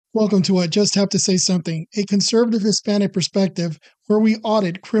Welcome to I Just Have to Say Something, a conservative Hispanic perspective where we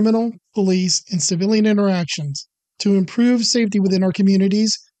audit criminal, police, and civilian interactions to improve safety within our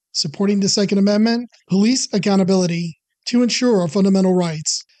communities, supporting the Second Amendment, police accountability to ensure our fundamental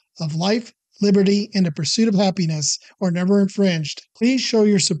rights of life, liberty, and the pursuit of happiness are never infringed. Please show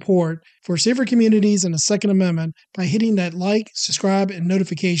your support for safer communities and the Second Amendment by hitting that like, subscribe, and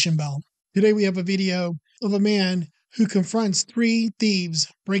notification bell. Today we have a video of a man who confronts three thieves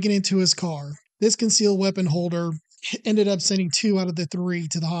breaking into his car. This concealed weapon holder ended up sending two out of the three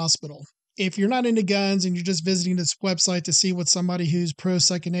to the hospital. If you're not into guns and you're just visiting this website to see what somebody who's pro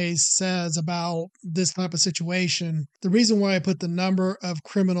Second A says about this type of situation, the reason why I put the number of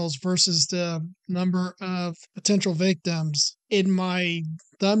criminals versus the number of potential victims in my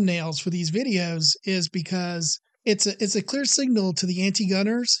thumbnails for these videos is because it's a clear signal to the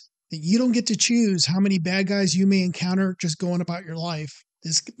anti-gunners that you don't get to choose how many bad guys you may encounter just going about your life.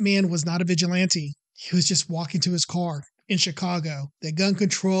 This man was not a vigilante. He was just walking to his car in Chicago, the gun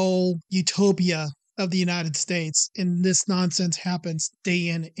control utopia of the United States. And this nonsense happens day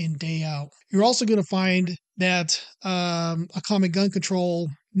in and day out. You're also going to find that a common gun control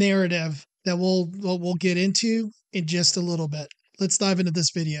narrative that we'll get into in just a little bit. Let's dive into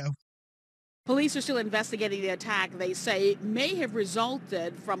this video. Police are still investigating the attack they say may have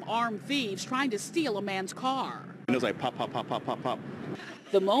resulted from armed thieves trying to steal a man's car. It was like pop, pop, pop, pop, pop, pop.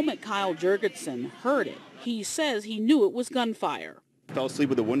 The moment Kyle Jurgensen heard it, he says he knew it was gunfire. Fell asleep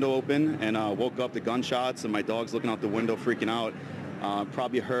with the window open and woke up to gunshots and my dog's looking out the window freaking out.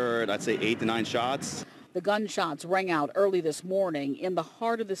 Probably heard, I'd say 8 to 9 shots. The gunshots rang out early this morning in the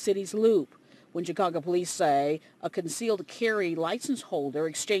heart of the city's loop, when Chicago police say a concealed carry license holder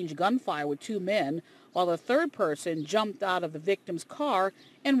exchanged gunfire with two men while a third person jumped out of the victim's car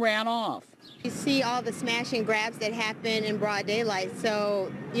and ran off. You see all the smash and grabs that happen in broad daylight,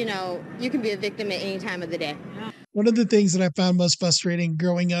 so, you can be a victim at any time of the day. One of the things that I found most frustrating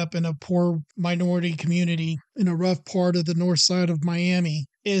growing up in a poor minority community in a rough part of the north side of Miami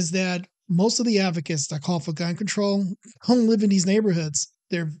is that most of the advocates that call for gun control don't live in these neighborhoods.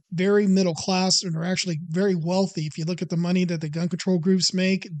 They're very middle class and are actually very wealthy. If you look at the money that the gun control groups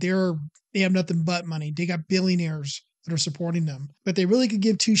make, they have nothing but money. They got billionaires that are supporting them. But they really could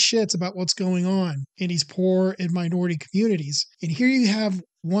give two shits about what's going on in these poor and minority communities. And here you have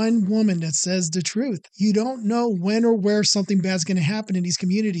one woman that says the truth. You don't know when or where something bad's going to happen in these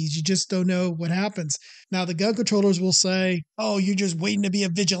communities. You just don't know what happens. Now, the gun controllers will say, oh, you're just waiting to be a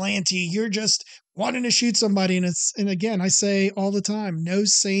vigilante. You're just wanting to shoot somebody. And again, I say all the time, no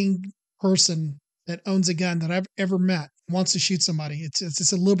sane person that owns a gun that I've ever met wants to shoot somebody.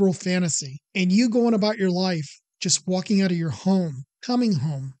 It's a liberal fantasy. And you going about your life, just walking out of your home, coming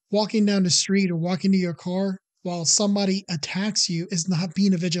home, walking down the street or walking to your car while somebody attacks you is not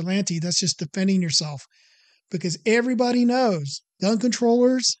being a vigilante. That's just defending yourself. Because everybody knows gun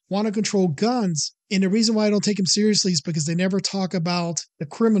controllers want to control guns. And the reason why I don't take them seriously is because they never talk about the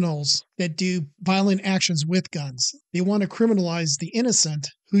criminals that do violent actions with guns. They want to criminalize the innocent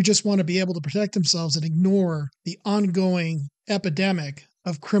who just want to be able to protect themselves and ignore the ongoing epidemic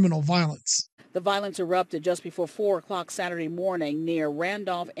of criminal violence. The violence erupted just before 4 o'clock Saturday morning near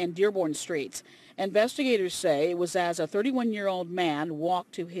Randolph and Dearborn Streets. Investigators say it was as a 31-year-old man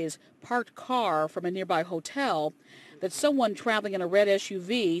walked to his parked car from a nearby hotel that someone traveling in a red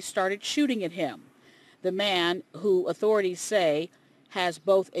SUV started shooting at him. The man, who authorities say has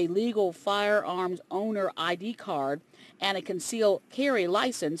both a legal firearms owner ID card and a concealed carry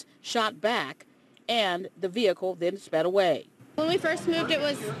license, shot back, and the vehicle then sped away. When we first moved,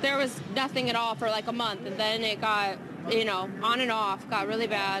 there was nothing at all for like a month, and then it got, on and off, got really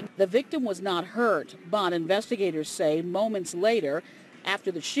bad. The victim was not hurt, but investigators say moments later,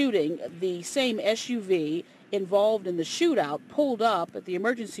 after the shooting, the same SUV involved in the shootout pulled up at the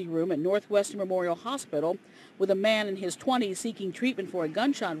emergency room at Northwestern Memorial Hospital with a man in his 20s seeking treatment for a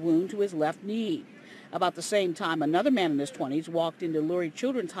gunshot wound to his left knee. About the same time, another man in his 20s walked into Lurie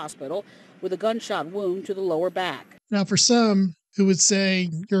Children's Hospital with a gunshot wound to the lower back. Now, for some who would say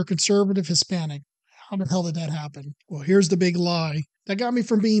you're a conservative Hispanic, how the hell did that happen? Well, here's the big lie. That got me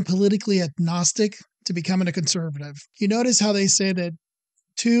from being politically agnostic to becoming a conservative. You notice how they say that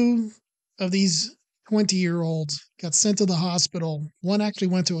two of these 20-year-olds got sent to the hospital. One actually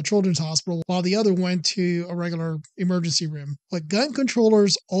went to a children's hospital while the other went to a regular emergency room. What gun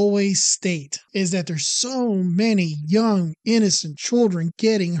controllers always state is that there's so many young, innocent children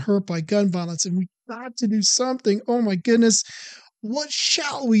getting hurt by gun violence, and we got to do something. Oh my goodness. What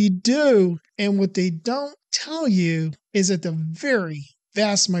shall we do? And what they don't tell you is that the very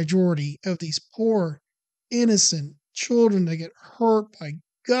vast majority of these poor, innocent children that get hurt by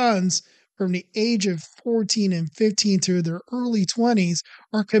guns from the age of 14 and 15 to their early 20s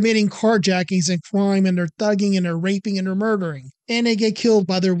are committing carjackings and crime, and they're thugging and they're raping and they're murdering. And they get killed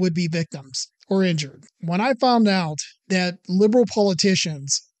by their would-be victims or injured. When I found out that liberal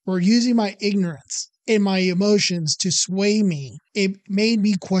politicians were using my ignorance and my emotions to sway me, it made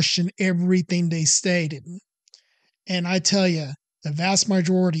me question everything they stated. And I tell you, the vast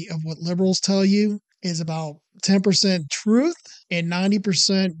majority of what liberals tell you is about 10% truth and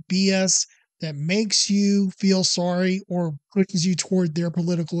 90% BS that makes you feel sorry or pushes you toward their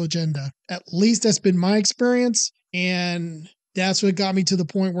political agenda. At least that's been my experience, and that's what got me to the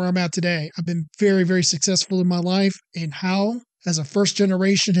point where I'm at today. I've been very, very successful in my life. And how, as a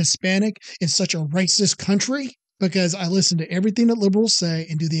first-generation Hispanic in such a racist country, because I listen to everything that liberals say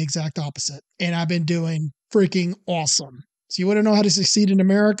and do the exact opposite. And I've been doing freaking awesome. So you want to know how to succeed in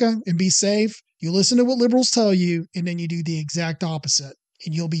America and be safe? You listen to what liberals tell you, and then you do the exact opposite,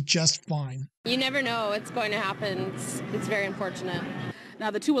 and you'll be just fine. You never know what's going to happen. It's very unfortunate. Now,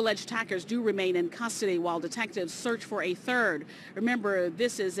 the two alleged attackers do remain in custody while detectives search for a third. Remember,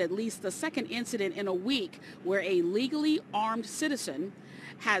 this is at least the second incident in a week where a legally armed citizen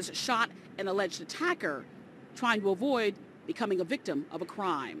has shot an alleged attacker, trying to avoid becoming a victim of a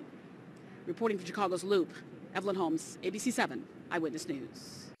crime. Reporting for Chicago's Loop, Evelyn Holmes, ABC 7 Eyewitness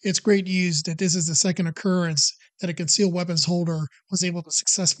News. It's great news that this is the second occurrence that a concealed weapons holder was able to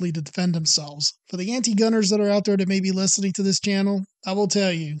successfully defend themselves. For the anti-gunners that are out there that may be listening to this channel, I will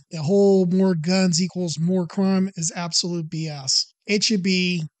tell you, the whole more guns equals more crime is absolute BS. It should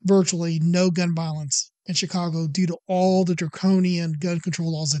be virtually no gun violence in Chicago due to all the draconian gun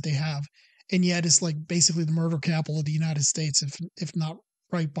control laws that they have. And yet it's like basically the murder capital of the United States, if not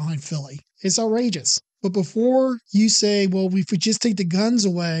right behind Philly. It's outrageous. But before you say, well, if we just take the guns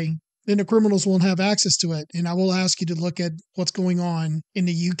away, then the criminals won't have access to it. And I will ask you to look at what's going on in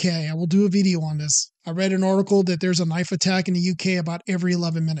the UK. I will do a video on this. I read an article that there's a knife attack in the UK about every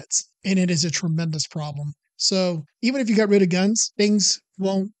 11 minutes, and it is a tremendous problem. So even if you got rid of guns, things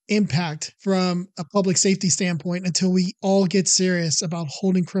won't impact from a public safety standpoint until we all get serious about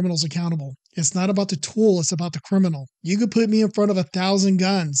holding criminals accountable. It's not about the tool, it's about the criminal. You could put me in front of 1,000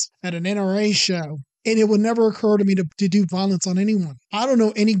 guns at an NRA show, and it would never occur to me to do violence on anyone. I don't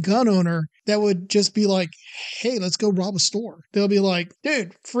know any gun owner that would just be like, hey, let's go rob a store. They'll be like,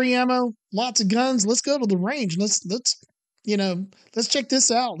 dude, free ammo, lots of guns, let's go to the range. Let's check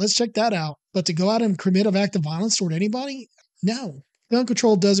this out. Let's check that out. But to go out and commit an act of violence toward anybody? No. Gun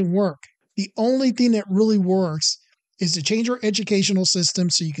control doesn't work. The only thing that really works is to change our educational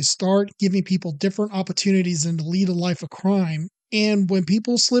system so you can start giving people different opportunities than to lead a life of crime. And when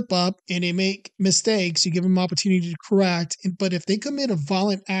people slip up and they make mistakes, you give them opportunity to correct. But if they commit a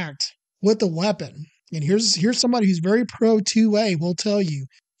violent act with a weapon, and here's somebody who's very pro 2A will tell you,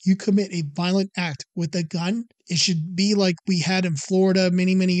 you commit a violent act with a gun, it should be like we had in Florida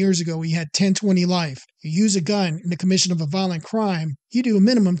many, many years ago. We had 10-20 life. You use a gun in the commission of a violent crime, you do a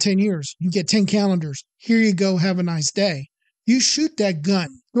minimum 10 years. You get 10 calendars. Here you go. Have a nice day. You shoot that gun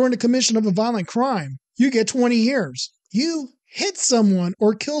during the commission of a violent crime, you get 20 years. You hit someone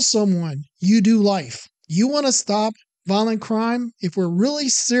or kill someone, you do life. You want to stop violent crime? If we're really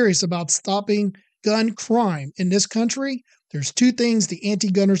serious about stopping gun crime in this country, there's two things the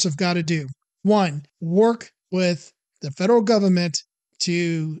anti-gunners have got to do. One, work with the federal government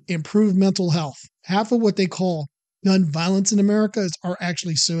to improve mental health. Half of what they call gun violence in America are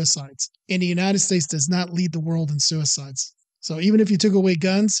actually suicides. And the United States does not lead the world in suicides. So even if you took away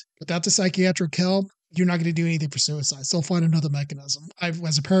guns without the psychiatric help, you're not going to do anything for suicides. They'll find another mechanism.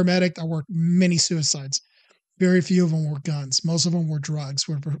 As a paramedic, I worked many suicides. Very few of them were guns. Most of them were drugs,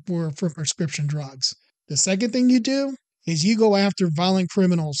 were for prescription drugs. The second thing you do is you go after violent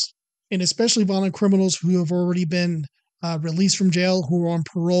criminals, and especially violent criminals who have already been released from jail, who are on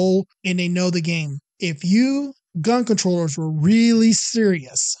parole, and they know the game. If you gun controllers were really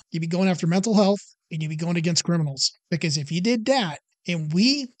serious, you'd be going after mental health, and you'd be going against criminals. Because if you did that, and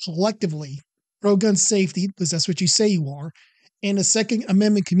we collectively pro-gun safety, because that's what you say you are, and the Second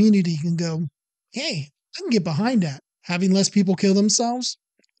Amendment community can go, hey, I can get behind that. Having less people kill themselves,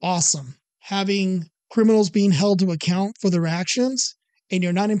 awesome. Having criminals being held to account for their actions, and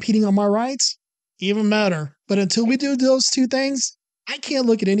you're not impeding on my rights, even better. But until we do those two things, I can't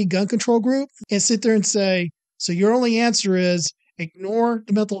look at any gun control group and sit there and say, so your only answer is ignore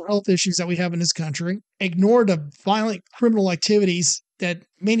the mental health issues that we have in this country, ignore the violent criminal activities that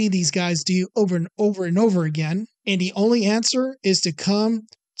many of these guys do over and over and over again. And the only answer is to come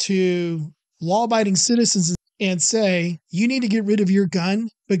to law-abiding citizens and say, you need to get rid of your gun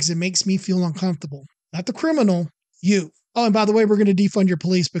because it makes me feel uncomfortable. Not the criminal, you. Oh, and by the way, we're going to defund your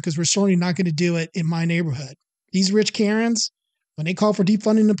police because we're certainly not going to do it in my neighborhood. These rich Karens, when they call for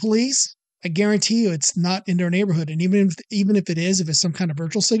defunding the police, I guarantee you it's not in their neighborhood. And even if it is, if it's some kind of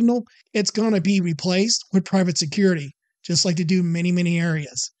virtual signal, it's going to be replaced with private security, just like they do in many, many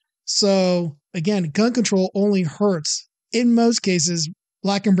areas. So again, gun control only hurts, in most cases,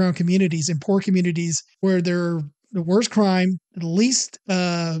 Black and brown communities and poor communities where they're the worst crime, the least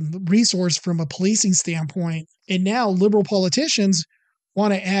resource from a policing standpoint. And now liberal politicians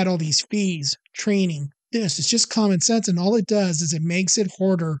want to add all these fees, training. This it's just common sense. And all it does is it makes it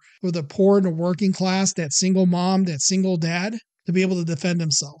harder for the poor and the working class, that single mom, that single dad, to be able to defend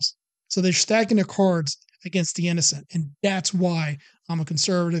themselves. So they're stacking the cards against the innocent. And that's why I'm a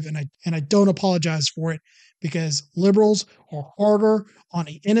conservative and I don't apologize for it, because liberals are harder on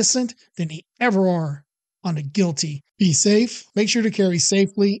the innocent than they ever are on the guilty. Be safe. Make sure to carry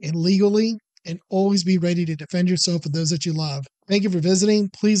safely and legally, and always be ready to defend yourself and those that you love. Thank you for visiting.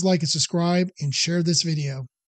 Please like and subscribe and share this video.